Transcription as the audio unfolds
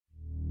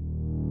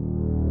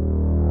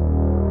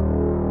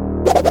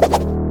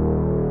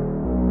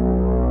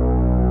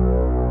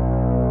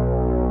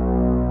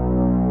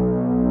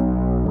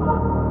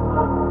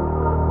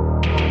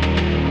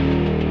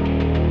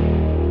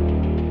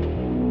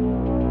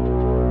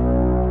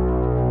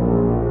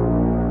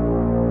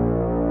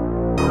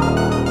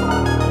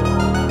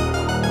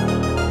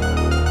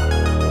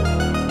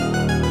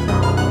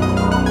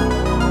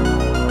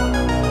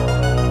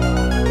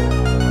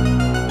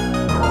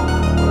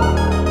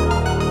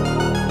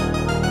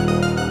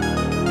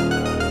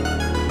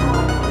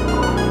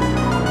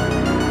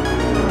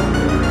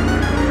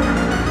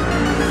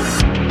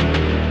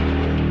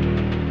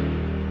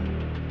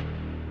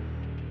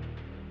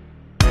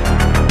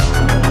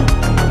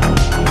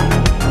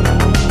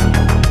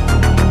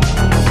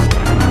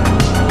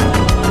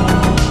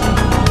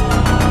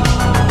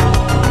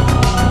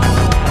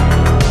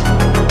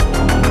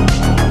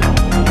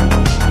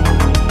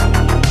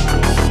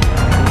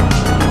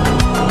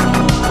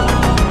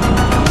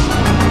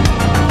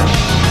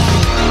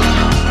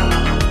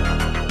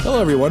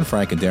everyone,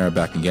 Frank and Darren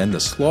back again, the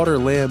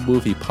Slaughterland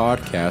Movie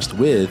Podcast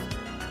with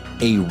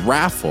a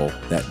raffle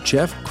that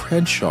Jeff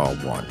Crenshaw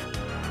won.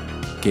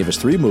 Gave us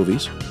 3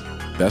 movies,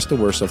 best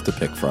and worst stuff to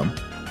pick from.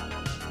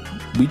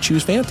 We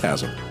choose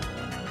Phantasm.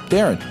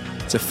 Darren,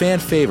 it's a fan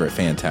favorite,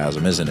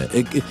 Phantasm, isn't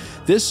it?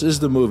 This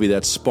is the movie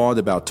that spawned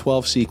about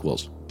 12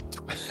 sequels.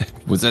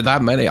 Was there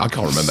that many? I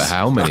can't remember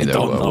how many there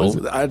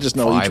were. I just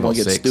know each one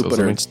gets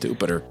stupider and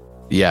stupider.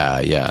 Yeah,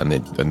 and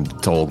the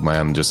tall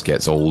man just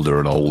gets older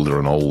and older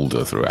and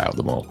older throughout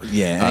them all.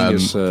 Yeah,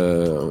 Angus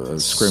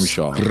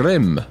Scrimshaw.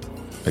 Grim,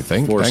 I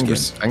think.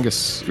 Angus.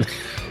 Angus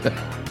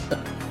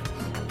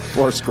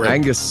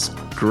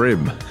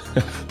Grim.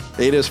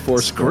 It is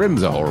Force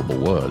Grim's a horrible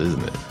word,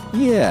 isn't it?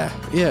 Yeah.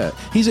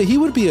 He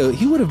would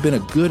have been a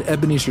good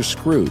Ebenezer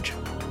Scrooge.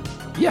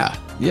 Yeah.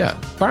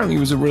 Apparently he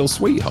was a real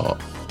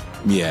sweetheart.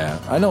 Yeah,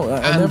 I know.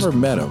 I never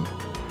met him.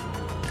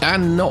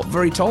 And not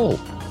very tall.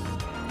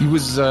 He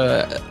was.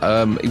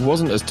 He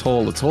wasn't as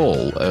tall at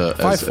all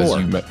as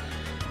you met.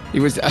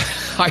 He was.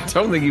 I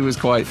don't think he was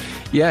quite.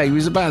 Yeah, he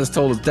was about as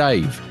tall as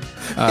Dave.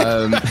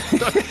 I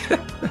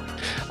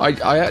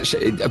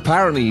actually.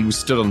 Apparently, he was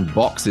stood on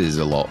boxes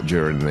a lot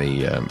during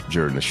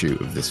the shoot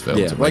of this film.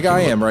 Yeah, like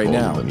I am right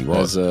now. Than he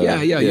was.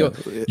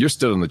 You're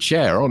stood on the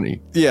chair, aren't you?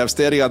 Yeah, I'm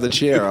standing on the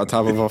chair on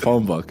top of a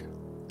phone book.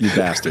 You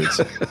bastards.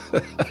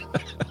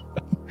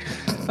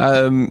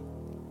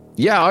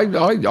 Yeah,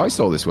 I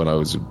saw this when I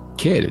was a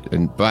kid,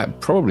 and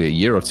probably a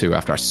year or two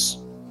after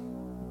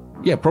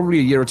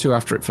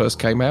it first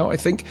came out. I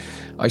think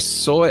I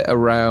saw it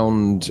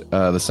around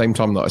the same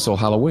time that I saw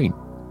Halloween.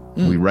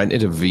 We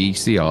rented a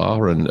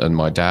VCR, and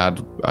my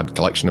dad had a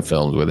collection of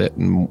films with it,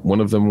 and one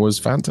of them was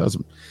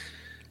Phantasm.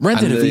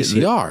 Rented a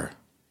VCR?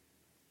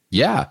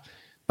 Yeah.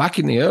 Back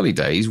in the early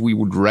days, we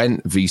would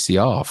rent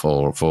VCR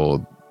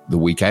for the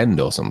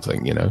weekend or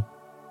something, you know.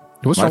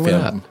 What's wrong with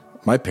that?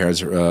 My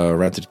parents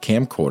rented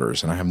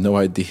camcorders, and I have no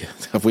idea.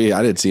 I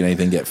didn't see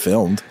anything get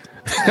filmed.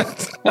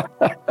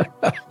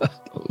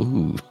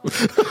 Ooh.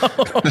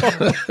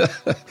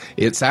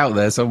 It's out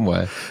there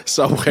somewhere.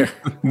 Somewhere.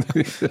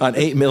 On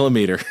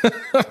 8mm.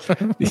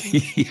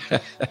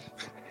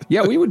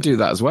 Yeah, we would do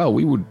that as well.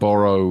 We would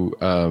borrow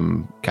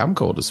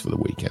camcorders for the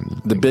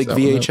weekend. The big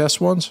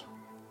VHS ones?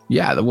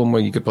 Yeah, the one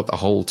where you could put the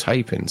whole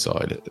tape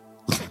inside it.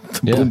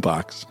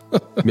 Boombox.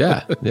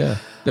 Yeah.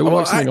 They were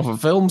like something off a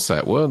film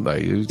set, weren't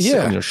they? You'd sit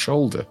on your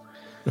shoulder.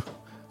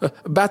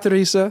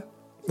 Battery, sir.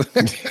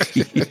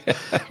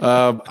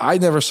 I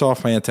never saw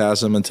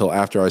Phantasm until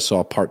after I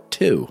saw part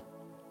 2.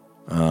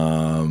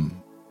 And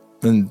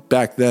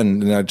back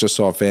then, I just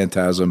saw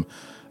Phantasm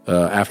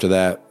after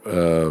that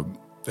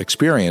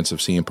experience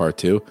of seeing part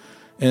 2.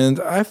 And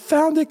I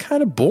found it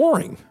kind of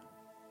boring.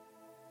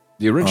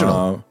 The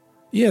original?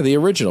 Yeah, the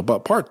original.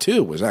 But part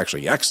 2 was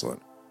actually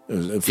excellent.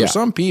 For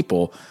some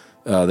people,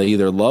 they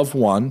either love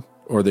 1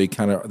 or they're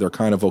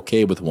kind of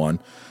okay with 1.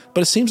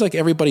 But it seems like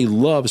everybody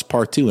loves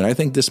part 2, and I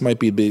think this might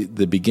be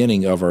the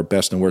beginning of our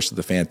best and worst of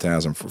the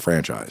Phantasm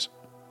franchise.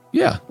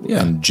 Yeah.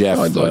 And Jeff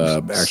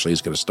actually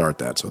is going to start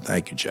that, so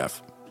thank you,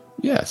 Jeff.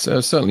 Yeah, so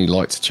I'd certainly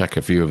like to check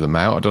a few of them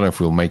out. I don't know if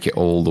we'll make it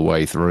all the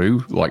way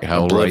through, like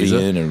Hellraiser.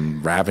 Oblivion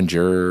and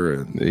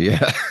Ravager.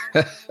 Yeah,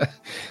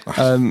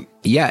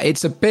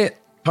 it's a bit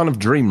kind of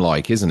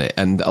dreamlike, isn't it?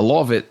 And a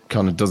lot of it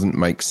kind of doesn't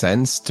make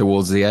sense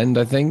towards the end,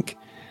 I think.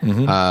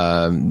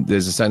 Mm-hmm.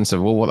 There's a sense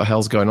of, well, what the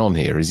hell's going on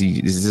here? Is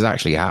this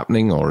actually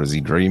happening, or is he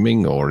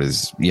dreaming, or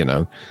is,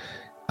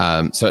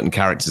 certain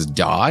characters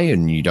die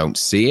and you don't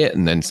see it,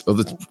 and then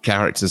other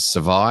characters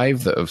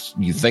survive that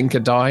you think are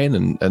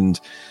dying, and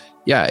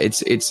yeah,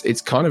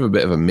 it's kind of a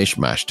bit of a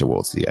mishmash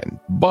towards the end,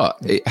 but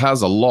it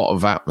has a lot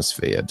of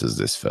atmosphere. Does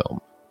this film?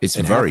 It's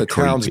and very half the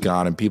creepy. Town's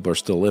gone and people are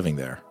still living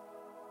there.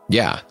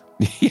 Yeah,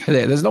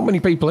 there's not many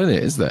people in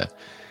it, is there?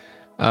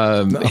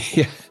 No.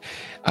 Yeah.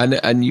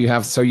 And you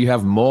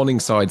have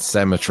Morningside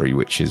Cemetery,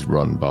 which is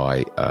run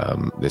by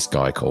this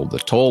guy called the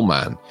Tall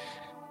Man,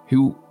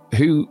 who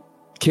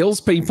kills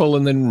people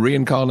and then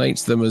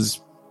reincarnates them as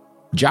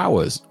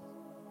Jawas,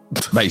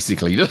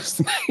 basically,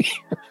 doesn't he?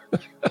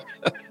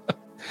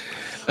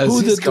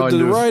 Who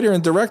the writer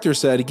and director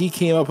said he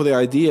came up with the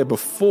idea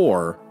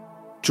before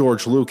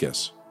George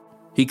Lucas.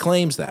 He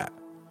claims that.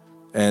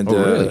 And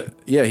really?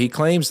 Yeah, he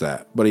claims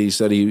that. But he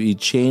said he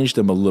changed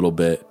them a little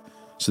bit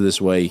so this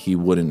way he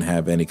wouldn't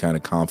have any kind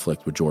of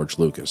conflict with George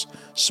Lucas.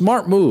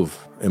 Smart move,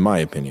 in my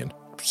opinion.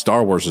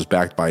 Star Wars is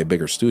backed by a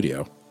bigger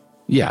studio.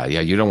 Yeah,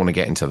 you don't want to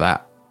get into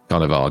that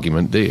kind of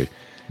argument, do you?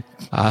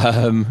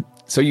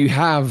 So you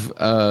have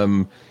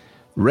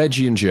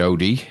Reggie and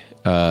Jody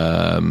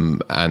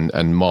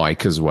and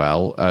Mike as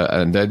well,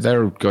 and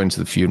they're going to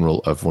the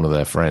funeral of one of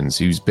their friends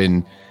who's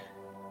been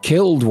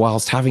killed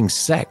whilst having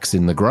sex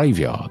in the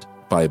graveyard.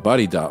 By a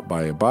body double.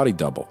 By a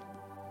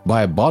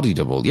body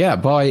double, yeah.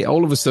 By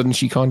all of a sudden,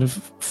 she kind of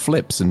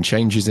flips and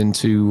changes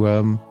into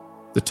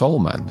the Tall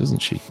Man, doesn't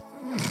she?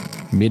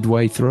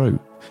 Midway through.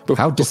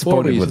 How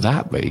disappointing would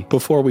that be?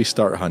 Before we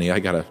start, honey, I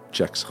gotta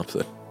check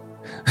something.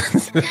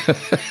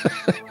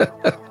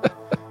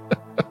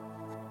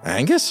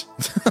 Angus?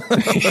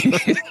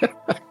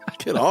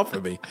 Get off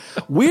of me.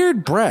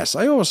 Weird breasts.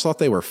 I always thought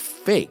they were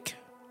fake.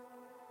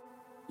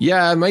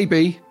 Yeah,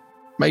 maybe.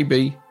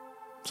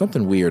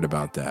 Something weird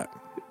about that.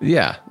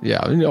 Yeah.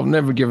 I mean, I've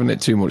never given it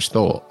too much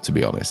thought, to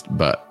be honest,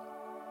 but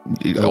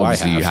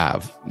obviously you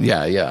have.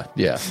 Yeah.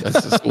 That's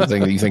the sort of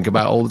thing that you think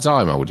about all the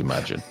time, I would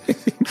imagine.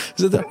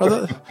 Is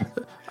it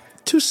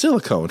too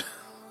silicone?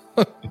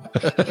 One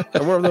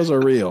of those are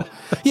real.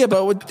 Yeah,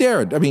 but with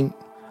Darren, I mean,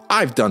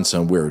 I've done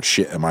some weird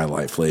shit in my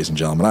life, ladies and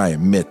gentlemen. I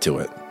admit to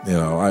it. You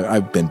know,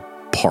 I've been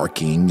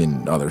parking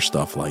and other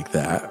stuff like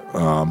that.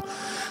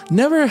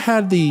 Never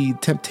had the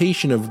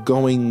temptation of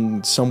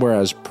going somewhere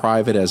as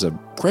private as a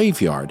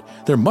graveyard.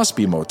 There must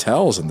be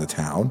motels in the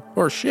town.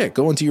 Or shit,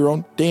 go into your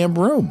own damn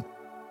room.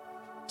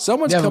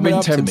 Someone's coming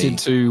up to me. Never been tempted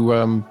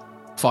to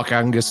fuck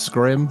Angus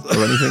Scrim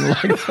or anything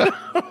like that?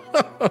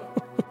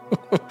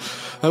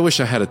 I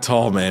wish I had a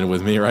tall man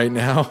with me right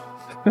now.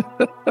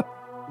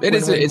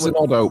 It's an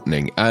odd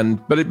opening,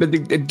 but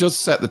it does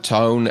set the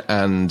tone,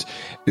 and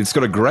it's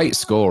got a great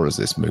score as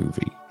this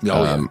movie.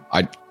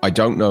 I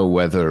don't know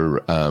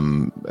whether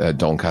Don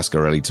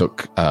Cascarelli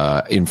took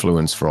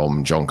influence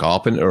from John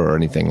Carpenter or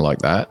anything like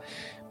that,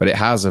 but it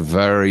has a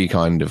very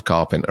kind of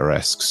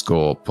Carpenter-esque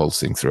score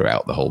pulsing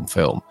throughout the whole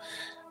film.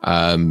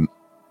 And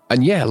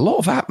yeah, a lot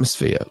of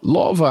atmosphere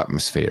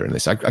in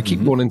this. I keep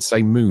wanting to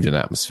say mood and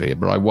atmosphere,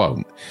 but I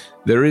won't.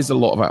 There is a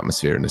lot of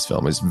atmosphere in this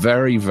film. It's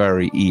very,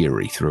 very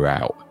eerie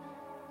throughout.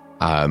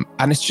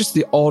 And it's just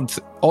the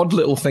odd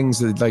little things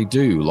that they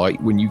do,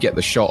 like when you get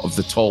the shot of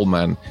the tall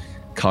man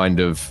kind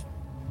of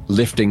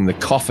lifting the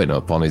coffin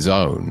up on his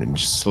own and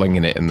just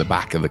slinging it in the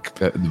back of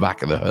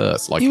the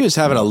hearse. Like he was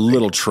having a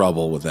little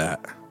trouble with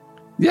that.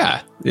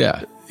 Yeah.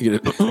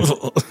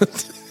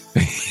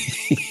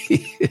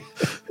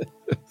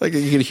 Like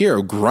you could hear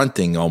him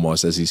grunting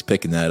almost as he's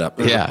picking that up.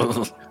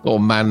 Yeah, or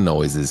man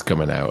noises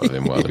coming out of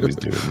him while he was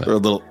doing that. Or a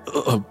little,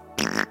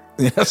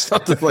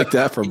 something like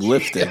that from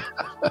lifting.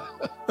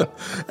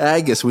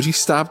 Angus, would you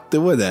stop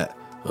doing that?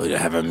 Oh, you're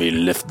having me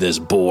lift this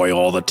boy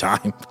all the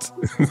time.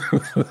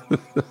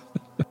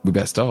 We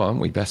best start, aren't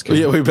we? Best.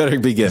 Yeah, we better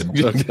begin.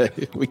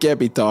 Okay, we can't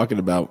be talking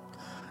about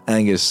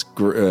Angus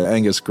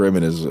Scrim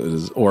and his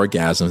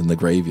orgasms in the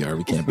graveyard.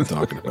 We can't be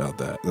talking about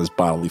that. His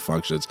bodily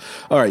functions.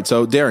 All right,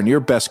 so Darren,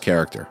 your best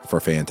character for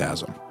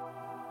Phantasm.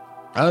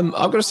 I'm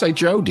going to say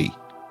Jody.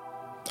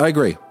 I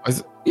agree. I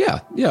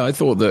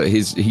thought that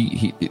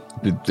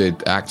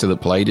the actor that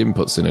played him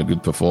puts in a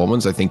good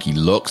performance. I think he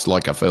looks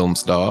like a film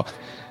star.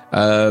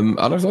 And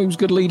I thought he was a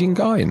good leading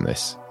guy in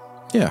this.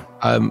 Yeah.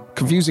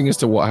 Confusing as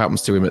to what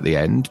happens to him at the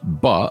end,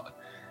 but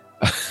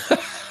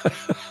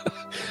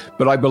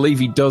but I believe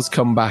he does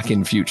come back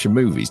in future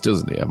movies,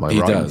 doesn't he? Am I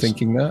right in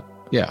thinking that?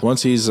 Yeah.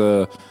 Once he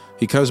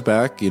comes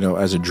back,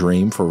 as a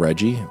dream for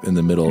Reggie in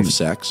the middle of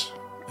sex.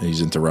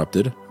 He's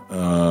interrupted.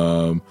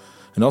 And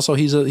also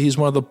he's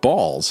one of the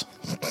balls.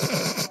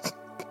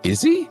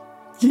 Is he?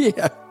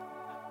 Yeah.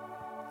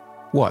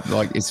 What,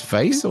 like his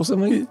face or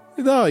something?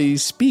 No, he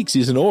speaks.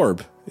 He's an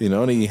orb,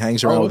 and he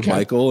hangs around with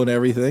Michael and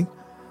everything.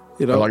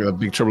 Like the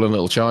Big Trouble in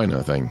Little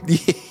China thing.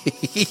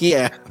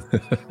 Yeah.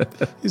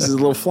 He's a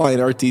little flying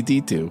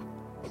R2-D2.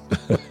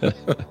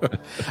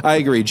 I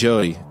agree,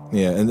 Jody.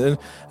 Yeah, and then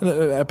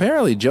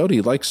apparently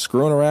Jody likes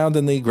screwing around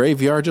in the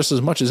graveyard just as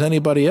much as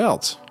anybody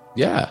else.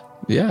 Yeah,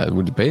 it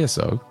would appear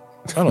so.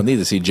 I don't need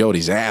to see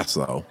Jody's ass,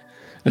 though.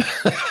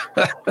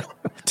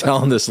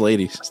 Telling this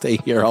lady, stay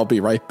here, I'll be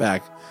right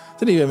back.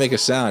 Didn't even make a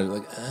sound.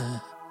 Like,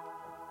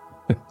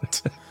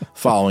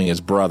 following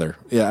his brother.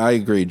 Yeah, I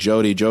agree.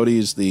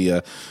 Jody's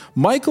the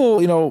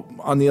Michael,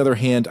 on the other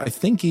hand, I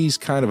think he's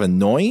kind of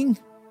annoying,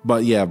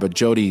 but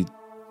Jody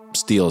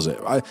steals it.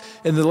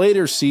 In the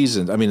later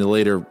seasons, the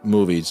later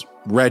movies,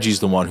 Reggie's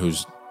the one who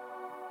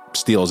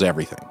steals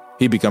everything.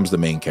 He becomes the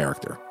main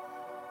character.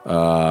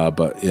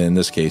 But in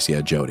this case,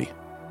 Jody.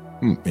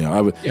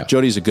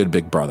 Jody's a good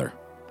big brother.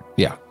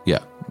 Yeah.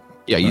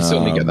 You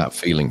certainly get that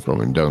feeling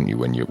from him, don't you,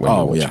 when you're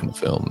watching the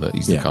film, that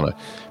he's the kind of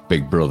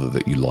big brother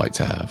that you like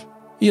to have.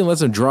 He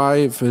lets him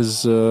drive his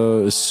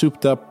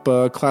souped up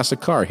classic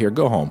car. Here,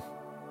 go home.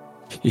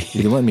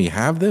 You let me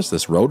have this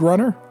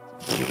Roadrunner?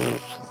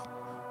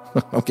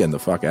 I'm getting the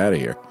fuck out of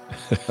here.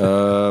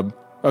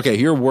 Okay,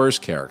 your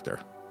worst character.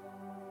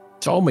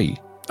 Tommy.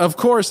 Of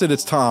course that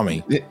it's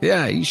Tommy.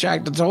 Yeah, he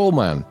shagged the tall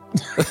man.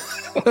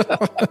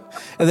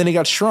 And then he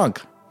got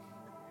shrunk.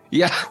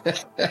 Yeah.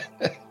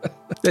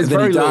 There's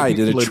then he died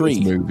in a tree.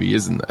 In this movie,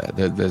 isn't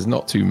there? There's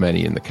not too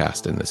many in the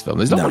cast in this film.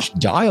 There's not much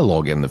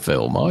dialogue in the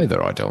film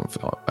either, I don't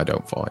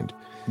find.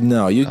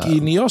 No,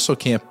 you also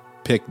can't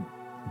pick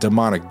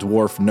Demonic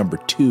Dwarf number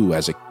 2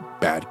 as a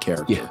bad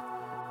character.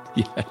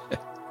 Yeah.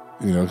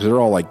 Because they're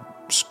all like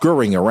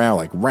scurrying around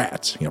like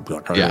rats.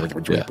 Whatever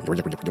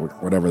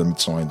the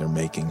sign they're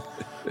making.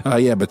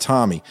 But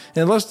Tommy.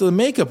 And unless the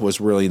makeup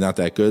was really not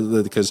that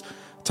good, because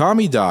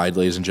Tommy died,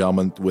 ladies and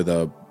gentlemen, with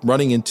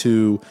running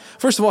into...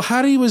 First of all,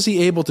 how was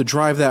he able to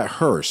drive that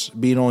hearse,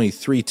 being only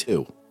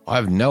 3'2"? I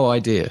have no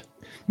idea.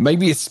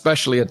 Maybe it's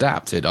specially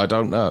adapted. I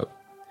don't know.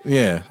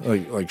 Yeah,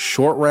 like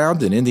Short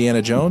Round in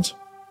Indiana Jones?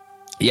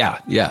 Yeah,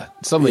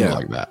 something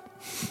like that.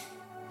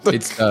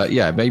 It's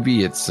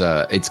maybe it's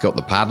got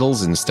the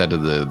paddles instead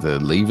of the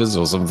levers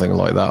or something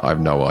like that. I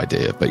have no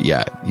idea, but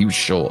yeah, he was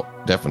short,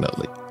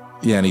 definitely.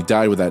 Yeah, and he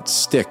died with that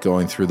stick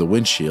going through the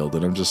windshield,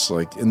 and I'm just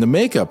like, in the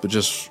makeup,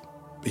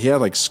 he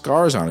had like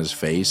scars on his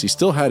face. He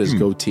still had his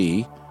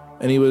goatee,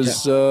 and he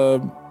was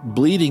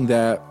bleeding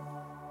that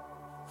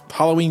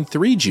Halloween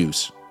 3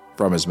 juice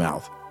from his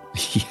mouth.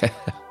 Yeah.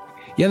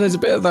 There's a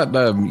bit of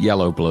that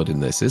yellow blood in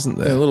this, isn't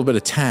there? And a little bit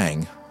of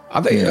tang.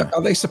 Are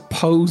they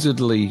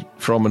supposedly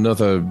from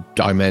another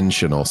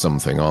dimension or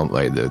something, aren't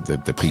they? The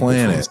people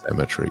Planet. from the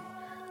cemetery.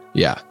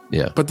 Yeah.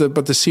 But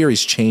the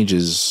series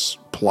changes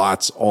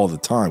plots all the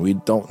time. We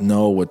don't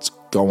know what's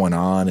going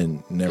on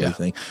and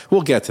everything. Yeah.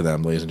 We'll get to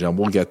them, ladies and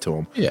gentlemen. We'll get to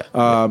them.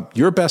 Yeah.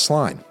 Your best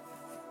line.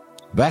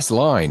 Best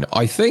line.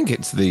 I think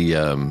it's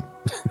the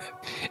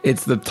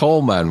it's the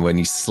tall man when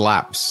he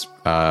slaps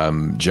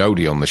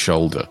Jodie on the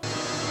shoulder.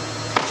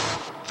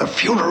 The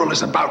funeral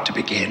is about to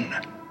begin,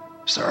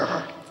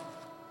 sir.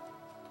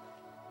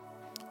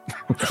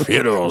 The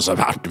funeral's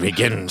about to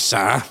begin,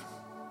 sir.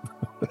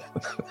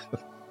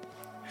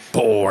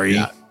 Boy.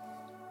 Yeah.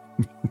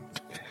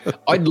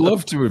 I'd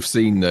love to have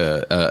seen,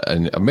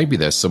 and maybe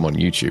there's some on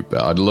YouTube,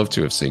 but I'd love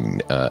to have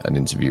seen an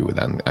interview with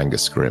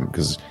Angus Scrimm,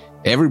 because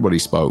everybody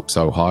spoke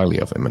so highly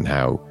of him and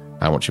how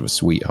much of a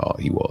sweetheart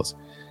he was.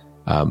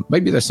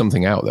 Maybe there's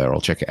something out there. I'll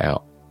check it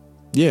out.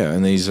 Yeah,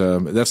 and he's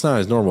that's not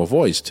his normal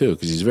voice too,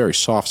 because he's very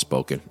soft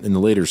spoken. In the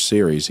later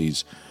series,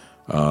 he's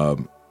a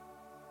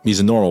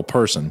normal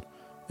person,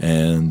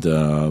 and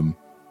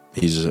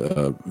he's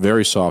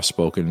very soft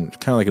spoken,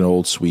 kind of like an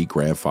old sweet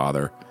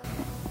grandfather.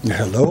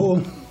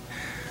 Hello,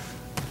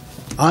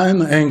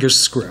 I'm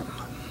Angus Scrimm,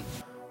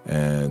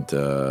 and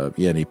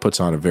and he puts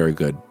on a very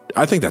good.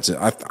 I think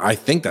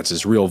that's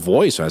his real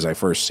voice as I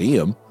first see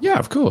him. Yeah,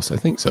 of course, I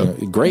think so.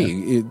 Great,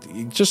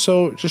 it just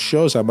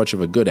shows how much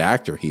of a good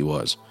actor he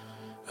was.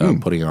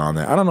 Putting on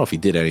that. I don't know if he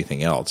did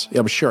anything else.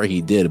 I'm sure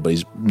he did, but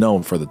he's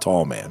known for the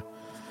tall man.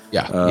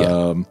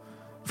 Yeah.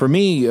 For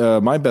me,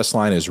 my best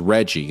line is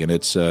Reggie, and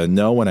it's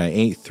no, and I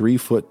ain't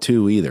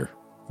 3'2" either.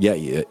 Yeah,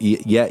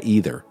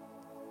 either.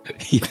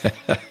 Yeah.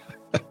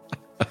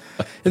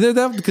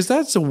 Because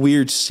that's a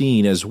weird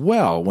scene as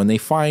well. When they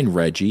find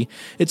Reggie,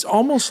 it's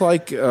almost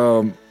like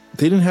they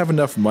didn't have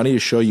enough money to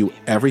show you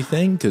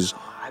everything. Because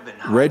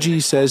Reggie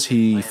says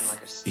he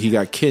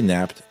got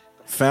kidnapped,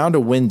 found a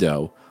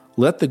window,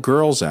 let the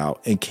girls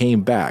out, and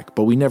came back,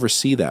 but we never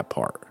see that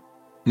part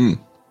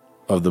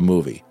of the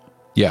movie.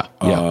 Yeah.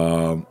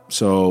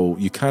 So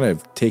you kind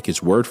of take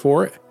his word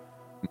for it,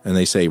 and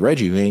they say,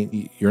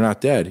 Reggie, you're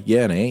not dead.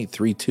 Yeah, and I ain't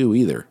 3'2"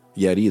 either.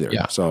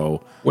 Yeah.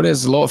 So, well,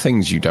 there's a lot of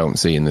things you don't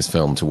see in this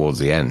film towards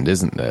the end,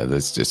 isn't there?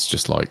 There's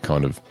just like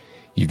kind of,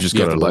 you've just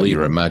got to let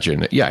your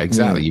imagination. Yeah,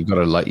 exactly. You've got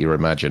to let your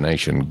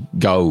imagination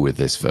go with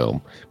this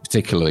film,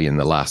 particularly in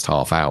the last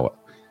half hour.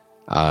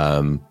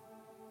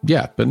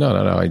 Yeah, but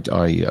no.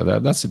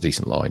 That's a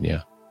decent line.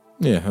 Yeah.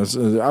 Yeah,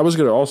 I was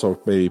gonna also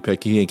maybe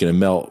pick. He's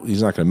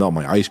not gonna melt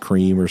my ice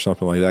cream or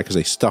something like that, because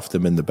they stuffed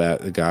him in the back.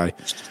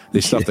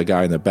 They stuffed the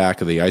guy in the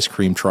back of the ice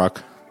cream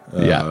truck.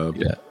 Yeah.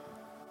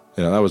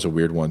 That was a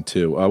weird one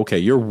too. Okay,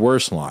 your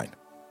worst line.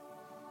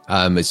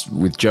 It's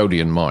with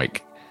Jodie and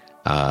Mike.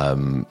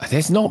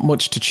 There's not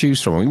much to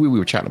choose from. We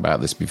were chatting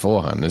about this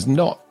beforehand. There's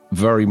not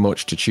very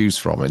much to choose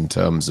from in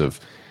terms of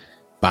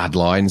bad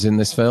lines in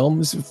this film.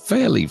 It's a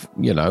fairly,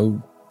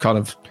 kind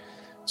of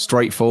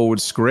straightforward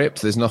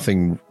script. There's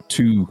nothing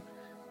too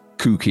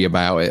kooky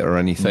about it or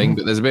anything,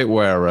 but there's a bit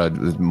where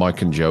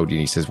Mike and Jodie, and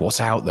he says,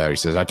 "What's out there?" He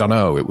says, "I don't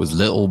know. It was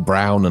little,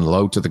 brown, and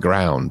low to the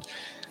ground."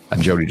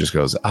 And Jodie just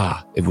goes,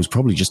 "It was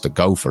probably just a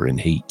gopher in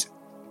heat."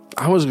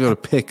 I was going to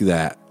pick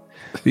that.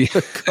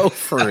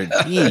 Gopher in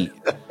heat.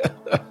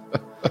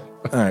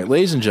 All right,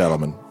 ladies and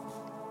gentlemen,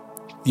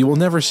 you will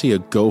never see a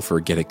gopher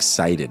get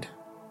excited.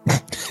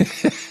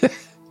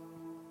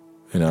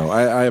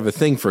 I have a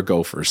thing for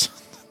gophers.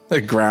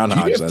 The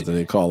groundhogs, that's what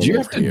they call them. Do you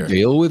have to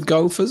deal with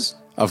gophers?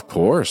 Of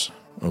course.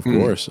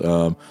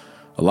 A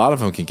lot of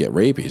them can get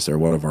rabies. They're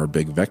one of our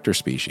big vector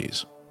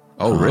species.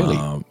 Oh,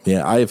 really?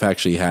 Yeah, I have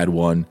actually had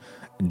one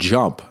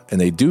jump, and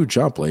they do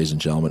jump, ladies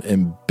and gentlemen,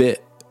 and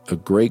bit a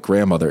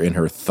great-grandmother in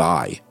her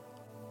thigh.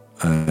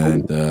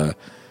 And,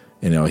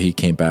 he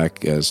came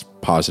back as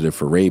positive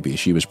for rabies.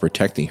 She was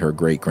protecting her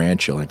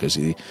great-grandchildren because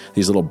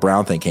these little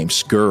brown thing came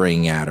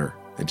scurrying at her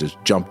and just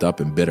jumped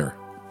up and bit her.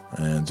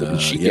 And did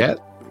she get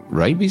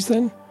rabies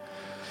then?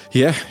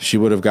 Yeah, she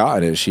would have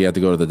gotten it. She had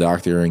to go to the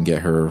doctor and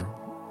get her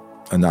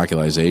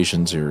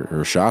inoculations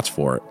or shots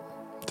for it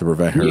to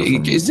prevent her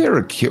from... Is there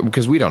a cure?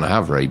 Because we don't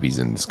have rabies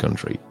in this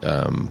country.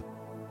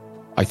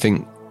 I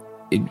think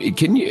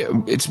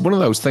it's one of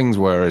those things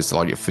where it's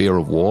like a fear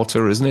of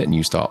water, isn't it? And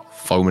you start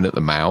foaming at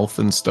the mouth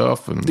and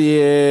stuff. And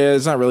yeah,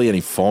 it's not really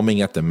any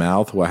foaming at the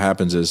mouth. What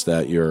happens is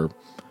that your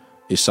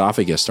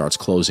esophagus starts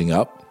closing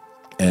up,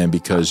 and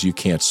because you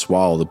can't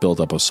swallow, the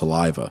buildup of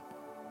saliva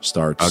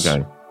starts.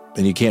 Okay.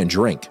 And you can't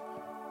drink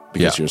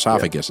because your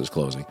esophagus is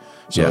closing.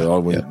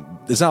 So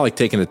it's not like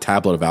taking a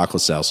tablet of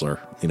Alka-Seltzer,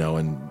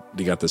 and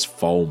you got this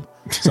foam,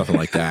 something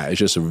like that. It's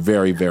just a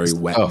very, very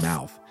wet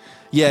mouth.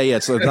 Yeah,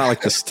 it's not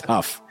like the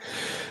stuff.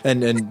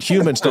 And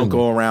humans don't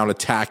go around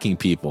attacking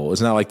people.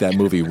 It's not like that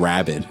movie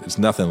Rabid. It's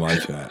nothing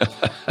like that.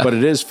 But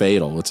it is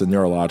fatal. It's a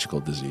neurological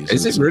disease.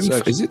 Is it really?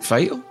 Is it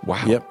fatal?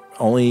 Wow. Yep.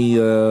 Only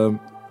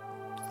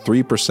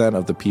 3%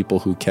 of the people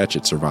who catch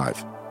it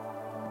survive.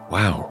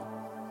 Wow.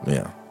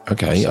 Yeah.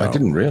 Okay, So, I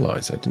didn't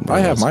realize. I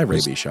have my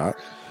rabies shot.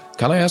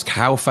 Can I ask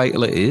how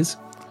fatal it is?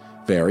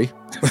 Very.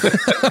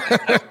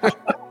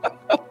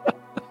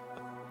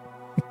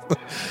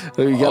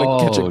 You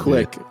gotta catch it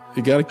quick.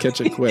 You gotta catch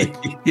it quick.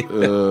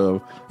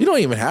 You don't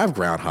even have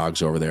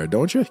groundhogs over there,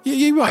 don't you?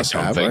 You must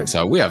I have. don't think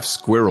so. We have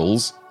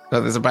squirrels.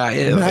 That's about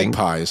it. I think.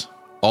 Magpies,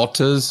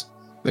 Otters,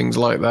 things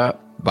like that.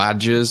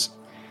 Badgers,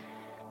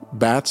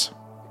 bats,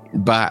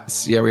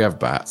 yeah, we have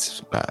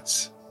bats.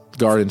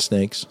 garden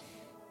snakes.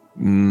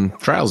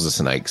 Trouser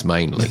snakes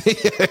mainly.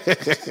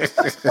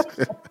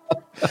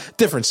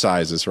 Different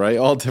sizes, right?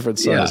 All different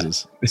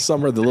sizes. Yeah.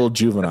 Some are the little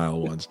juvenile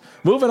ones.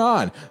 Moving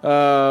on.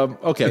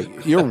 Okay,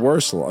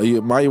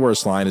 my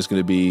worst line is going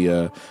to be,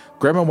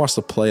 Grandma wants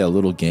to play a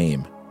little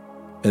game.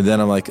 And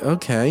then I'm like,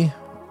 okay,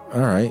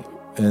 all right.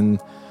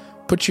 And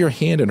put your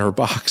hand in her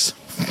box.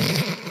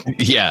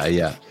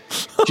 Yeah.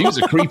 She was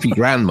a creepy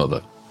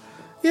grandmother.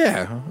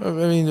 Yeah. I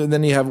mean, and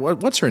then you have,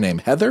 what's her name?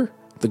 Heather?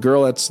 The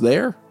girl that's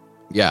there?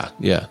 Yeah.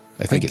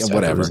 I think it's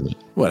whatever. Heather, isn't it?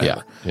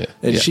 Whatever. Yeah.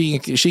 And she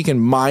can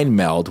mind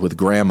meld with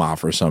Grandma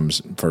for some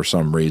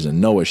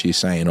reason. Know what she's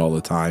saying all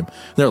the time.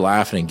 They're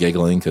laughing and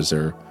giggling because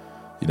they're,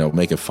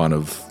 making fun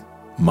of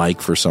Mike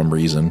for some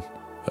reason,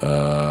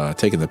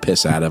 taking the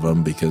piss out of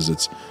him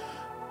because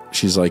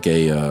she's like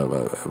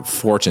a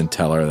fortune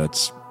teller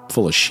that's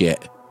full of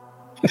shit.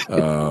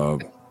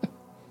 And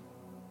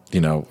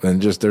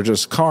they're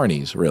just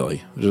carnies,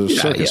 really. They're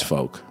just circus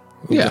folk.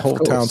 Yeah, the whole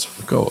town's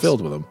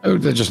filled with them. Oh,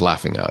 they're just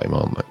laughing at him,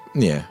 aren't they?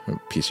 Yeah,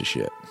 piece of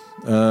shit.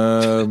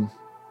 All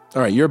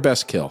right, your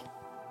best kill.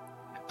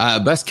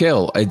 Best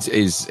kill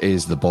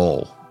is the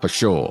ball for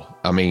sure.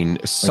 I mean,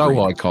 so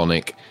Agreed.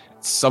 Iconic.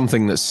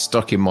 Something that's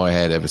stuck in my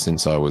head ever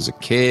since I was a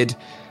kid.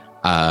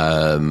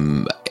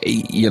 The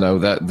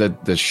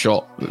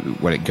shot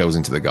when it goes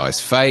into the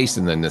guy's face,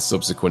 and then the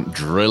subsequent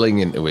drilling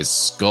into his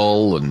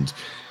skull, and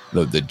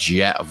the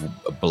jet of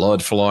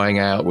blood flying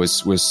out was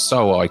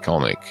so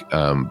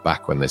iconic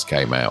back when this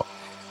came out,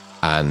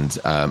 and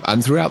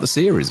throughout the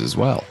series as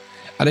well.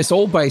 And it's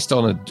all based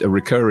on a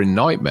recurring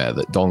nightmare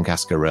that Don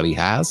Cascarelli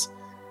has,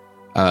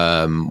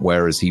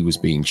 whereas he was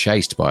being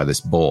chased by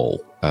this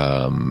ball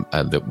and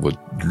that would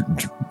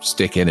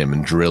stick in him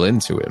and drill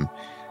into him.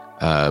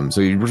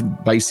 So he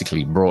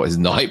basically brought his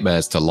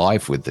nightmares to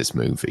life with this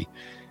movie.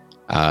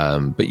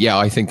 But yeah,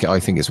 I think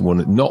it's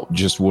not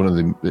just one of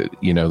the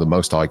the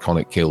most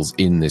iconic kills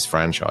in this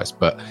franchise,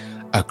 but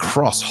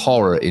across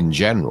horror in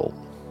general.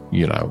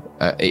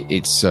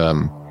 It's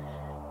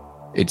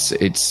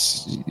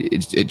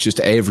just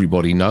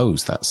everybody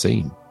knows that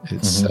scene.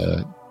 It's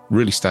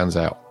really stands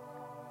out.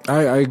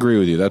 I agree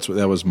with you.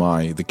 That was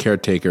the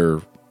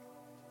caretaker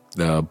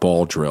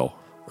ball drill,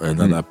 and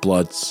then that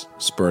blood's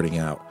spurting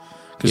out.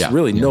 Because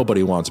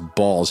nobody wants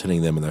balls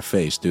hitting them in their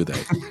face, do they?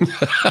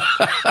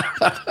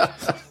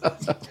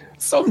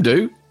 Some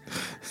do.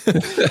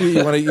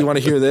 You want to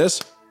hear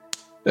this?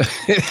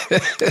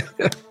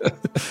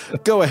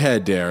 Go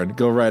ahead, Darren.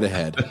 Go right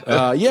ahead.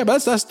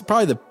 But that's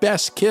probably the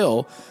best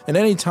kill. And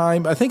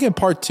anytime, I think in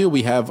part 2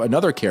 we have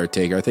another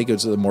caretaker. I think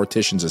it's the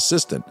mortician's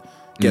assistant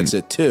gets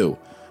it too.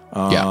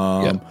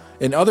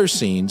 In other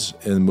scenes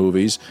in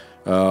movies,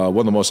 one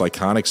of the most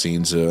iconic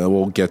scenes,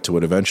 we'll get to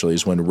it eventually,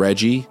 is when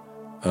Reggie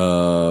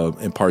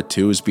in part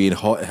 2 is being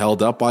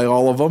held up by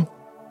all of them.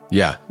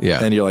 Yeah.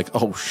 And you're like,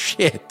 oh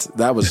shit,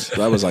 that was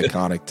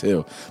iconic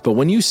too. But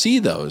when you see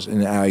those,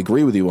 and I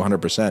agree with you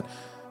 100%,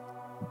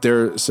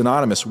 they're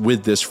synonymous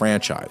with this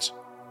franchise.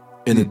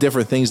 And the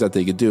different things that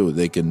they could do,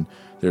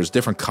 there's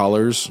different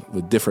colors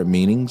with different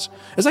meanings.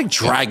 It's like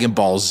Dragon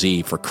Ball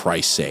Z, for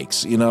Christ's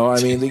sakes. They got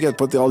to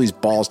put all these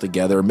balls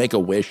together, make a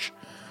wish.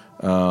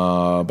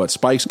 But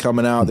Spike's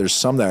coming out. There's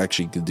some that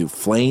actually could do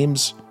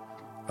flames.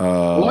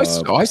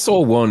 I saw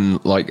one,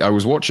 like I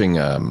was watching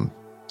a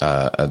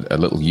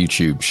little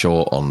YouTube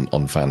short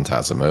on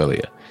Phantasm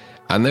earlier,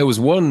 and there was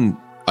one,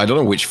 I don't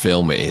know which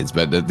film it is,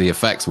 but the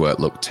effects work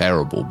looked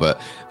terrible, but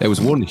there was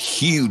one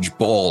huge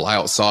ball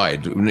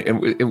outside.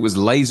 It was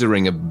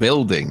lasering a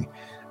building,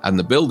 and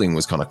the building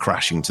was kind of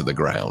crashing to the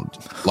ground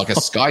like a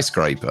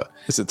skyscraper.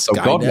 Is it so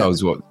Skynet? God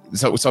knows what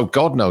so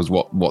God knows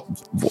what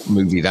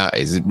movie that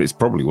is. It's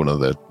probably one of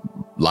the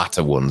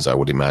latter ones, I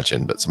would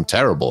imagine, but some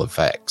terrible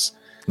effects.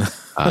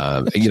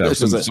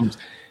 Some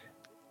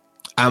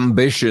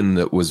ambition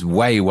that was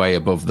way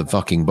above the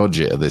fucking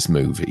budget of this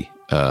movie,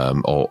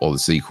 or the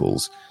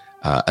sequels,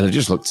 and it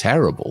just looked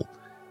terrible.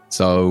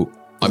 So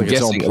I'm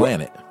guessing its own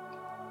planet.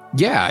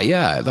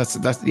 Yeah, that's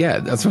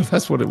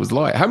what it was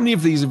like. How many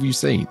of these have you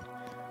seen?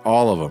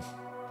 All of them.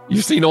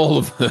 You've seen all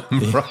of them,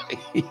 right?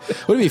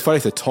 Wouldn't it be funny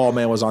if the tall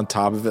man was on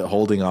top of it,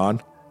 holding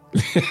on?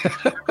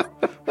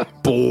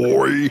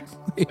 Boy,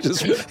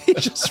 he's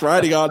just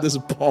riding on this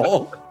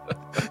ball.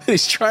 And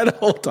he's trying to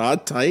hold on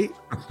tight.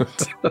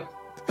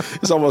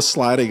 He's almost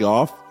sliding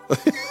off.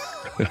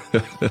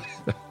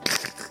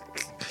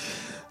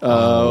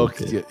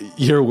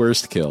 Your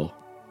worst kill.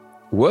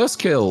 Worst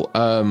kill.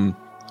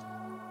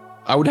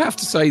 I would have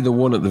to say the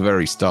one at the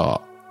very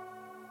start.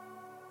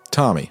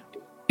 Tommy.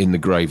 In the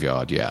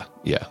graveyard, yeah.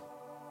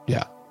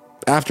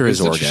 After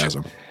his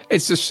orgasm.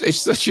 It's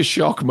such a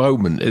shock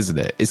moment, isn't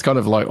it? It's kind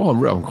of like, oh,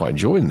 I'm quite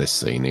enjoying this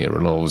scene here,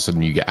 and all of a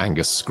sudden you get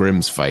Angus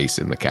Scrimm's face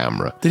in the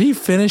camera. Did he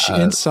finish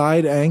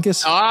inside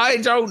Angus? I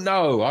don't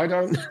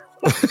know.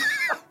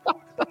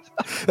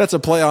 That's a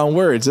play on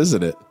words,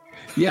 isn't it?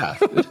 Yeah.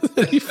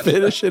 Did he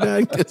finish in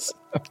Angus?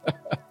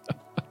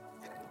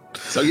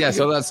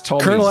 So that's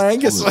Tommy's, Colonel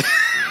Angus.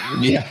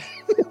 Yeah.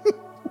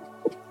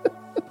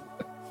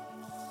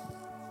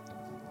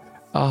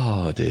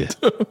 Oh dear.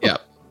 Yeah.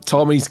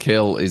 Tommy's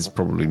kill is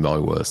probably my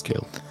worst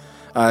kill.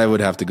 I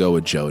would have to go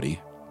with Jody.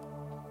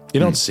 You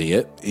don't see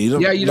it. You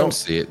don't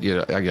see it.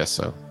 Yeah, I guess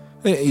so.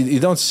 You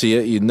don't see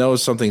it. You know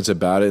something's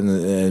about it,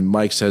 and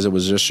Mike says it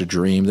was just a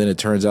dream. Then it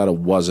turns out it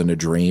wasn't a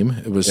dream.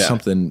 It was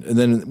something. And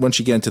then once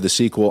you get into the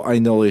sequel, I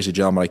know, ladies and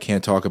gentlemen, I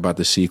can't talk about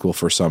the sequel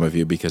for some of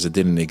you because it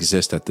didn't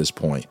exist at this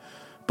point.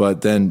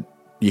 But then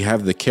you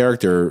have the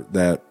character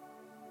that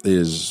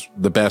is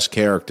the best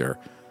character,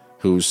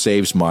 who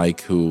saves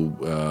Mike,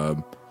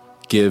 who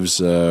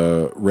gives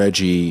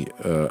Reggie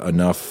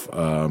enough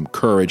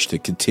courage to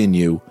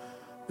continue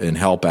and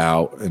help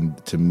out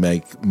and to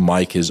make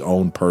Mike his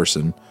own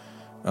person.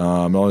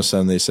 All of a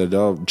sudden they said,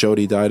 "Oh,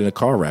 Jody died in a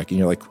car wreck," and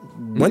you're like,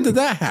 "When did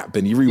that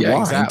happen?" You rewind.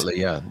 Yeah, exactly.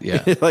 Yeah.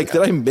 Did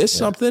I miss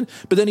something?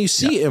 But then you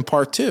see it in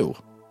part 2.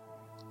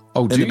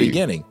 Oh, in the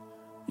beginning.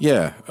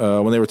 Yeah,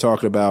 when they were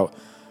talking about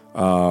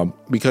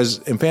because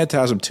in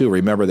Phantasm 2,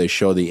 remember they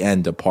show the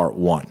end of part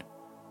 1.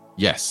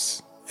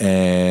 Yes.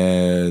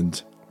 And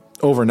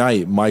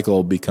overnight,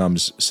 Michael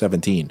becomes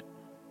 17.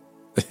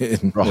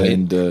 Right.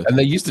 And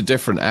they used a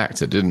different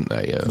actor, didn't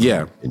they?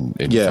 In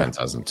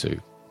Phantasm 2.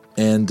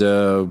 And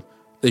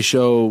they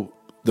show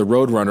the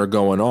Roadrunner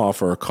going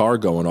off or a car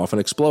going off and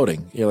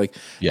exploding. You're like,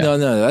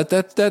 no,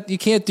 that you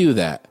can't do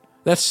that.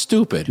 That's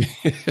stupid.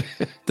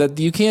 That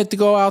you can't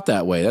go out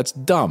that way. That's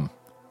dumb.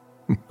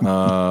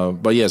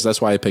 But yes,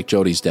 that's why I picked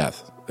Jody's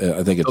death.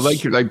 I think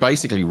it's they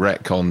basically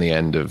retcon the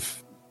end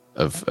of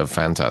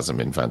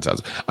Phantasm in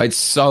Phantasm. It's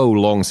so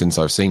long since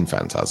I've seen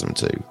Phantasm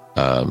 2.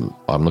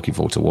 I'm looking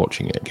forward to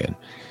watching it again.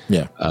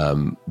 Yeah.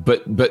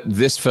 But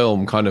this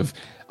film kind of,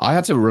 I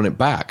had to run it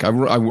back. I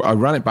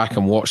ran it back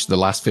and watched the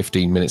last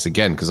 15 minutes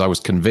again because I was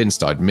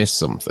convinced I'd missed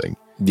something.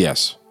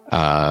 Yes.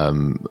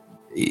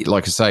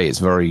 Like I say, it's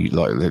very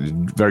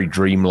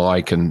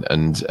dreamlike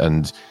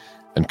and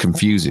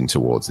confusing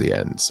towards the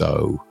end.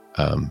 So,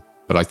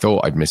 but I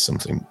thought I'd missed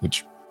something,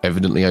 which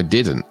evidently I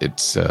didn't.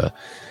 It's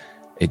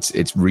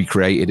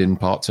recreated in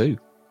part 2.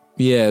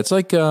 Yeah, it's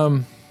like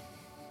you've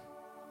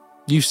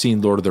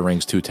seen Lord of the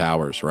Rings: Two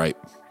Towers, right?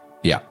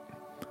 Yeah.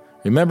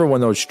 Remember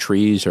when those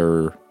trees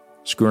are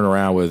screwing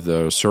around with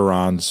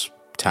Sauron's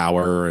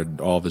tower and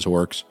all of his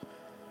orcs?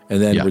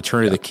 And then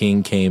Return of the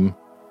King came,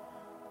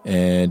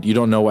 and you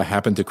don't know what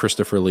happened to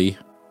Christopher Lee.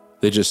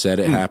 They just said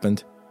it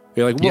happened.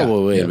 You're like,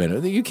 whoa, wait a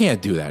minute. You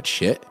can't do that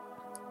shit.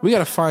 We got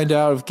to find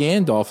out if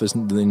Gandalf is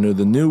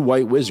the new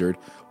White Wizard,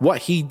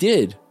 what he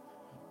did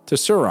to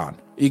Sauron.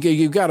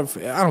 You got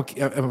to. I don't.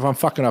 If I'm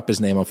fucking up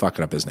his name, I'm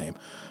fucking up his name.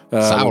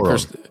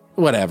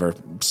 Whatever.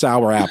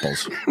 Sour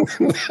apples.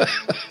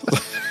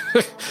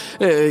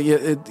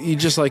 You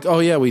just like, oh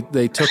yeah,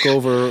 they took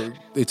over.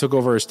 They took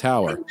over his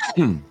tower.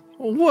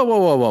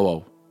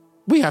 Whoa!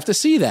 We have to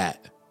see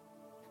that.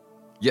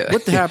 Yeah.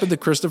 What happened to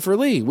Christopher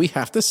Lee? We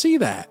have to see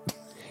that.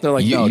 They're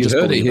like, no, you just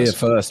heard it here us.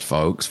 first,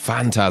 folks.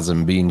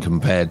 Phantasm being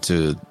compared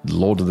to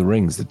Lord of the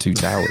Rings: The Two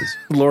Towers.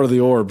 Lord of the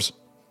Orbs.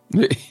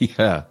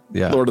 Yeah.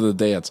 Lord of the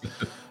Dance.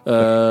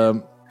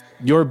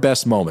 Your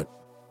best moment.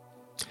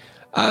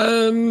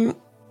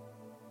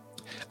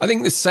 I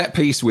think the set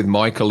piece with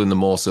Michael in the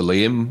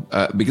mausoleum,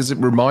 because it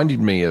reminded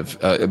me of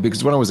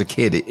because when I was a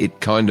kid,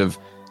 it kind of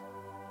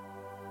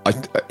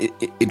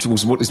it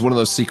was one of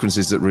those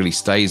sequences that really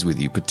stays with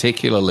you,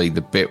 particularly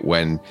the bit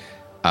when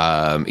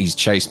he's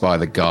chased by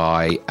the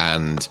guy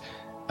and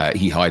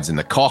he hides in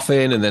the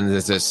coffin, and then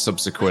there's a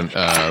subsequent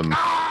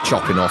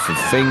chopping off of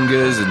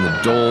fingers in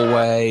the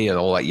doorway and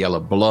all that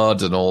yellow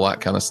blood and all that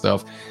kind of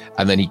stuff.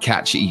 And then he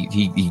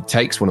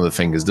takes one of the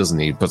fingers, doesn't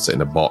he? He puts it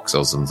in a box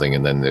or something,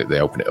 and then they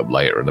open it up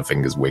later and the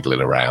finger's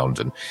wiggling around.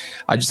 And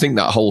I just think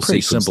that whole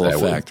pretty sequence simple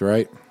effect,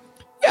 right?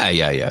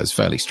 Yeah. It's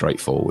fairly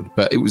straightforward.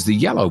 But it was the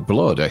yellow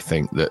blood, I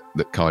think, that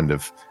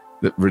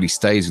really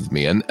stays with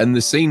me. And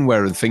the scene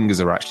where the fingers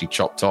are actually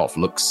chopped off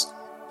looks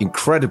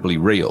incredibly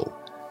real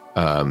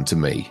to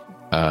me,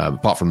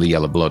 apart from the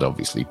yellow blood,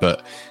 obviously.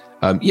 But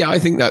I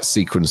think that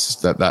sequence,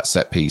 that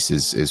set piece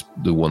is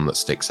the one that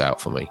sticks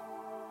out for me.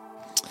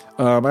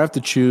 I have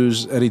to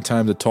choose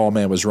anytime the tall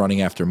man was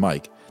running after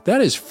Mike.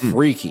 That is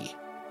freaky.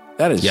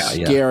 That is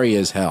scary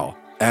as hell.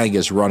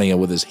 Angus running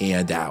with his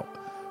hand out,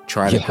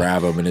 trying to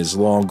grab him, and his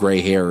long gray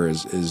hair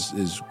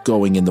is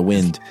going in the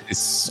wind. His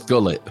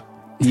skullet.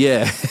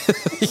 Yeah.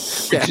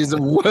 Which is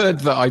a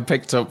word that I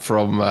picked up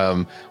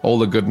from All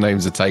the Good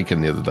Names Are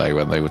Taken the other day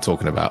when they were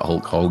talking about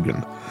Hulk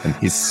Hogan and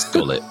his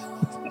skullet.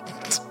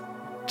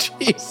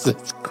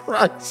 Jesus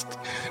Christ.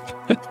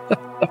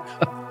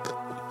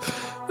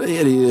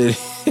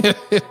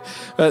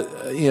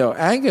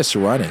 Angus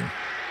running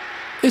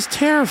is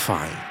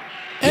terrifying.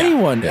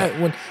 Anyone,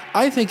 when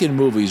I think in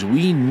movies,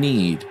 we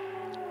need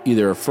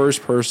either a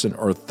first person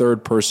or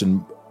third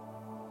person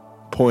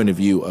point of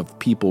view of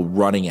people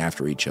running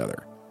after each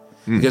other.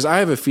 Because I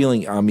have a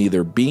feeling I'm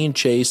either being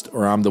chased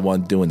or I'm the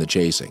one doing the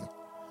chasing.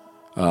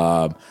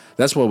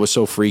 That's what was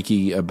so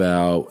freaky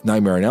about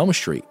Nightmare on Elm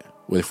Street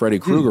with Freddy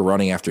Krueger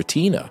running after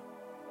Tina.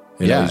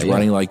 He's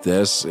running like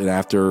this and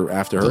after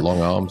her. The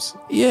long arms.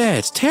 Yeah,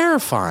 it's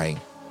terrifying.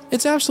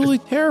 It's absolutely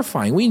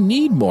terrifying. We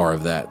need more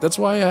of that. That's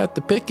why I had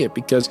to pick it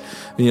because,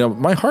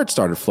 my heart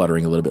started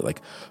fluttering a little bit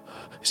like,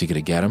 is he going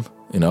to get him?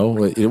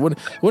 Wouldn't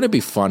it be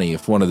funny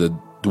if one of the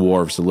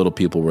dwarves, the little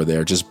people were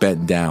there, just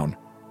bent down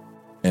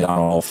and on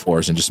all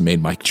fours and just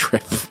made Mike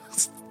trip?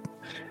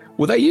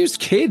 Well, they used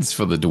kids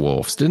for the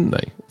dwarfs, didn't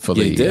they? For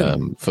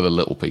the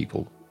little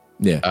people.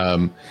 Yeah.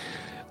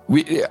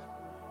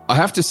 I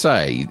have to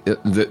say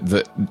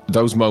that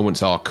those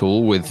moments are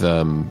cool with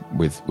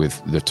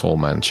the tall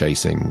man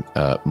chasing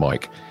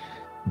Mike,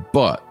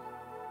 but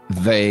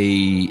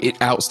it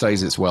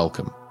outstays its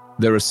welcome.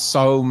 There are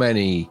so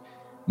many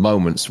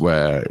moments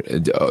where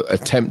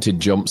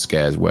attempted jump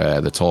scares where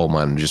the tall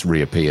man just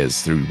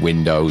reappears through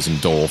windows and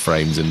door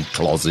frames and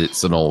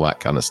closets and all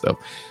that kind of stuff.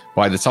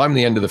 By the time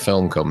the end of the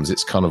film comes,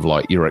 it's kind of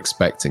like you're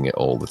expecting it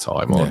all the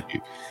time, aren't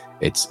you?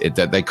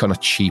 They kind of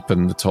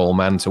cheapen the tall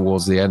man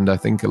towards the end, I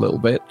think, a little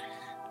bit.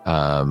 They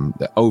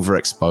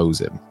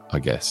overexpose him, I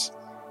guess.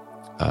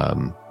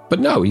 But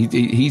no,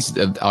 he's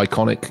an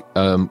iconic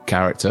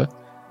character,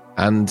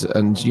 and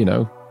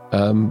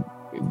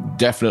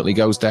definitely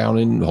goes down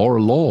in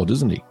horror lore,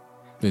 doesn't he?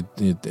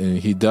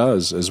 He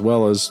does, as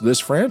well as this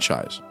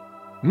franchise.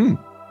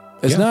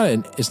 It's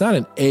not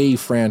an A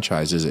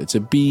franchise, is it? It's a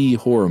B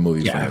horror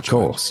movie franchise. Of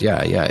course.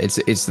 Yeah.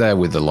 It's there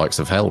with the likes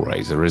of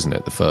Hellraiser, isn't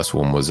it? The first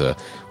one was a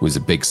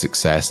big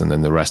success, and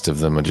then the rest of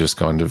them are just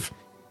kind of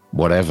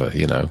whatever,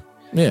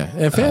 Yeah,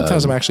 and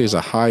Phantasm actually has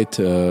a high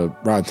to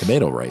Rotten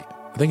Tomato rate.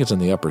 I think it's in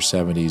the upper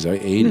 70s,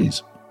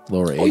 80s,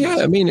 lower 80s. Oh yeah,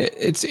 I mean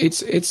it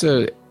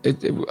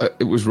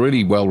was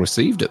really well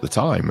received at the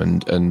time,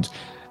 and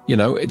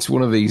it's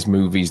one of these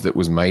movies that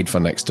was made for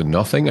next to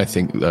nothing. I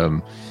think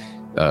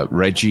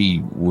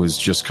Reggie was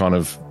just kind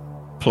of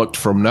plucked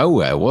from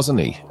nowhere, wasn't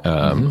he,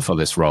 for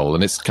this role?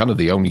 And it's kind of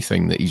the only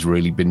thing that he's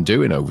really been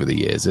doing over the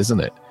years, isn't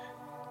it?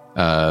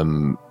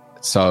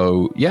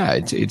 So yeah,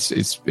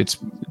 it's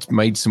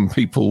made some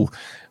people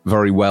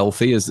very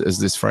wealthy as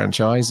this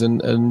franchise,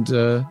 and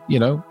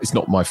it's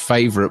not my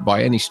favorite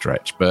by any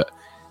stretch, but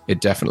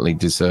it definitely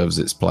deserves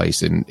its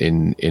place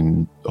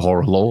in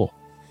horror lore.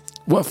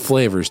 What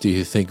flavors do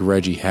you think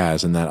Reggie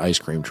has in that ice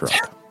cream truck?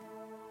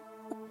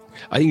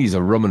 I think he's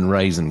a rum and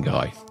raisin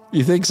guy.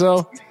 You think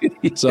so?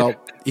 Yeah. So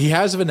he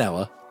has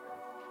vanilla,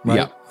 right?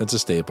 Yeah, that's a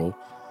staple.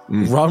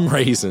 Rum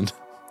raisin.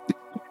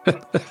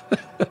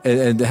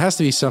 and it has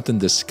to be something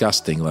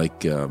disgusting,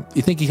 like you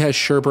think he has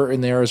sherbet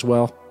in there as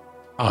well?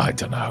 I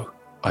don't know.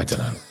 I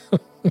think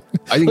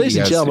Ladies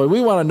and gentlemen,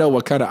 we want to know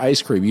what kind of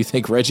ice cream you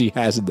think Reggie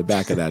has in the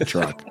back of that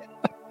truck.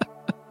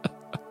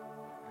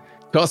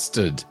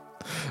 Custard.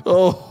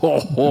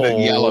 The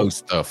yellow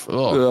stuff.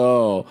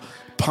 Oh,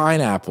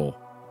 pineapple.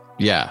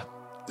 Yeah.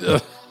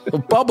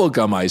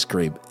 Bubblegum ice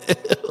cream.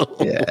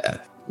 Yeah.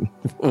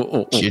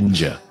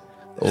 Ginger.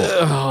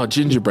 Oh,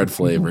 gingerbread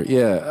flavor.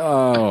 Yeah.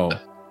 Oh.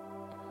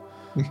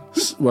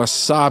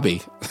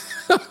 Wasabi.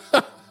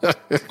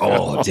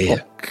 Oh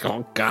dear.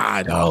 Oh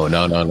God. No.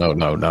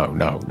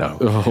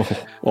 Oh,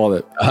 all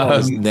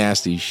this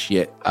nasty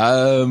shit.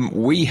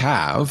 We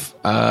have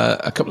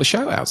a couple of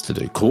shout outs to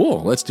do.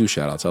 Cool. Let's do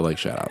shout outs. I like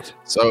shout outs.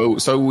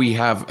 So we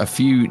have a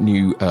few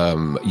new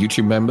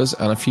YouTube members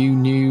and a few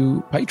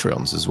new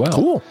Patreons as well.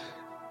 Cool.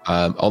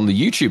 On the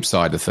YouTube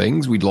side of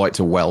things, we'd like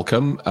to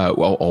welcome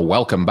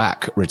welcome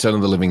back Return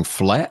of the Living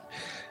Flet,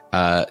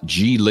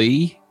 G.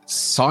 Lee,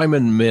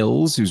 Simon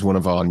Mills, who's one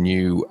of our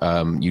new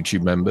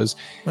YouTube members.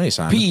 Hey,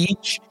 Simon.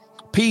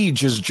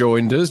 Peach has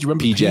joined us. Do you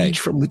remember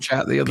Peach from the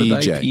chat the other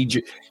day?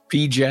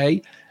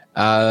 PJ.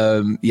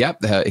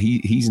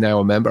 He's now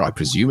a member. I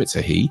presume it's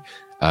a he.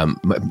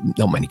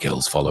 Not many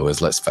girls follow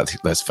us.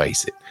 Let's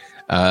face it.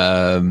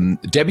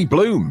 Debbie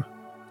Bloom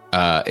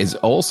is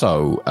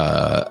also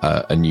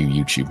a new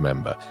YouTube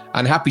member,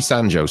 and Happy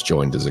Sanjo's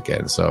joined us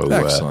again. So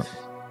excellent.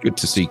 Good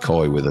to see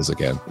Coy with us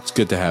again. It's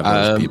good to have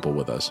those people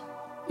with us.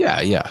 Yeah.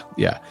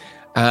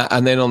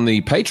 And then on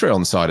the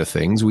Patreon side of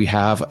things, we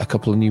have a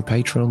couple of new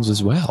patrons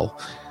as well.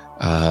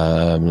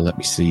 Let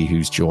me see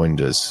who's joined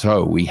us.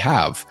 So we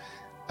have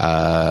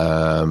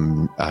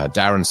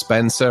Darren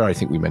Spencer. I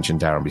think we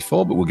mentioned Darren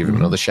before, but we'll give him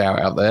another shout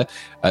out there.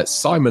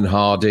 Simon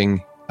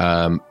Harding,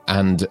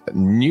 and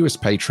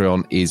newest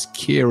Patreon is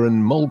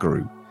Kieran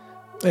Mulgrew.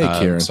 Hey,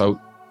 Kieran. So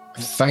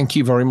thank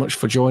you very much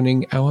for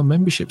joining our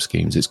membership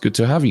schemes. It's good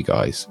to have you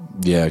guys.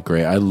 Yeah,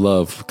 great. I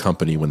love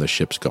company when the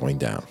ship's going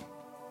down.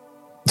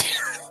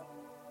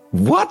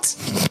 What?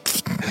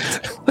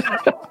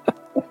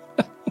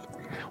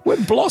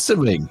 We're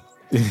blossoming.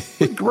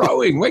 We're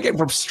growing. We're getting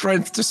from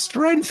strength to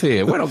strength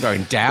here. We're not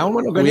going down.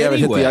 We're not going anywhere. We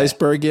haven't hit the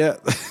iceberg yet.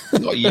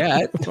 Not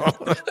yet.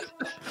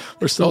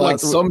 We're still not like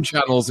some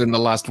channels in the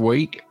last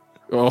week.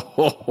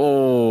 Oh,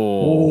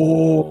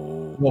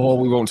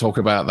 we won't talk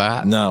about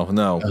that. No.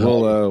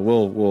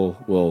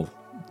 We'll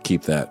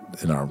keep that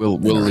in our. We'll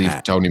leave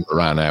hat. Tony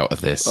Moran out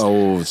of this.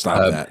 Oh,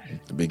 stop that!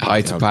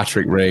 Hi to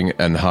Patrick Ring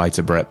and hi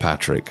to Brett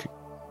Patrick.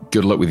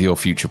 Good luck with your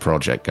future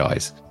project,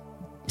 guys.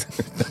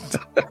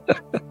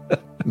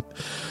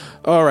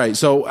 All right,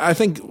 so I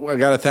think I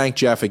got to thank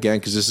Jeff again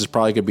because this is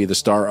probably going to be the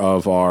start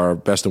of our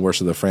best and worst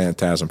of the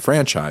Phantasm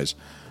franchise.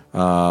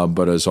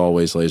 But as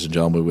always, ladies and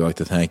gentlemen, we'd like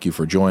to thank you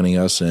for joining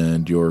us,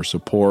 and your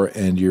support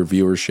and your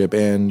viewership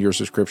and your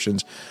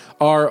subscriptions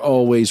are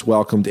always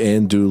welcomed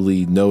and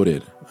duly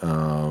noted.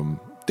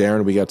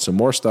 Darren, we got some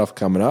more stuff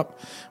coming up.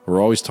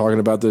 We're always talking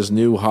about this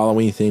new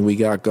Halloween thing we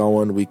got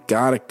going. We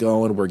got it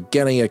going. We're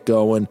getting it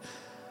going.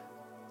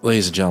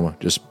 Ladies and gentlemen,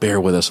 just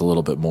bear with us a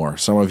little bit more.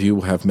 Some of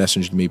you have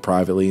messaged me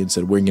privately and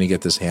said, we're going to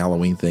get this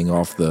Halloween thing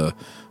off the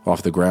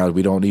ground.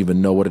 We don't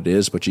even know what it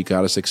is, but you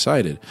got us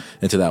excited.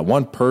 And to that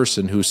one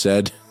person who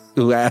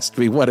asked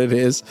me what it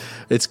is,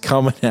 it's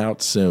coming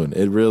out soon.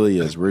 It really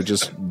is. We're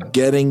just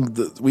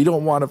we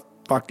don't want to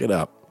fuck it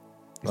up.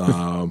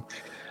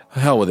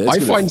 Hell with it.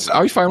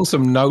 I found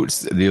some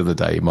notes the other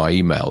day in my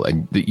email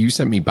and that you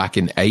sent me back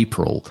in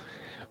April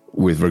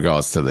with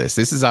regards to this.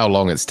 This is how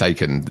long it's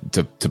taken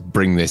to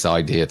bring this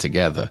idea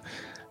together.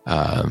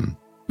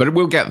 But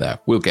we'll get there.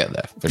 We'll get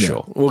there for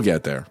sure. We'll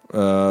get there.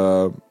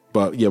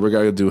 But yeah, we're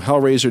going to do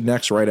Hellraiser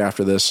next right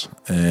after this.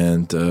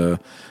 And on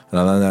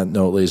that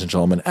note, ladies and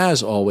gentlemen,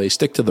 as always,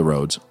 stick to the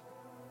roads.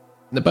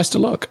 The best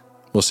of luck.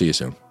 We'll see you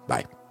soon.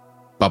 Bye.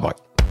 Bye-bye.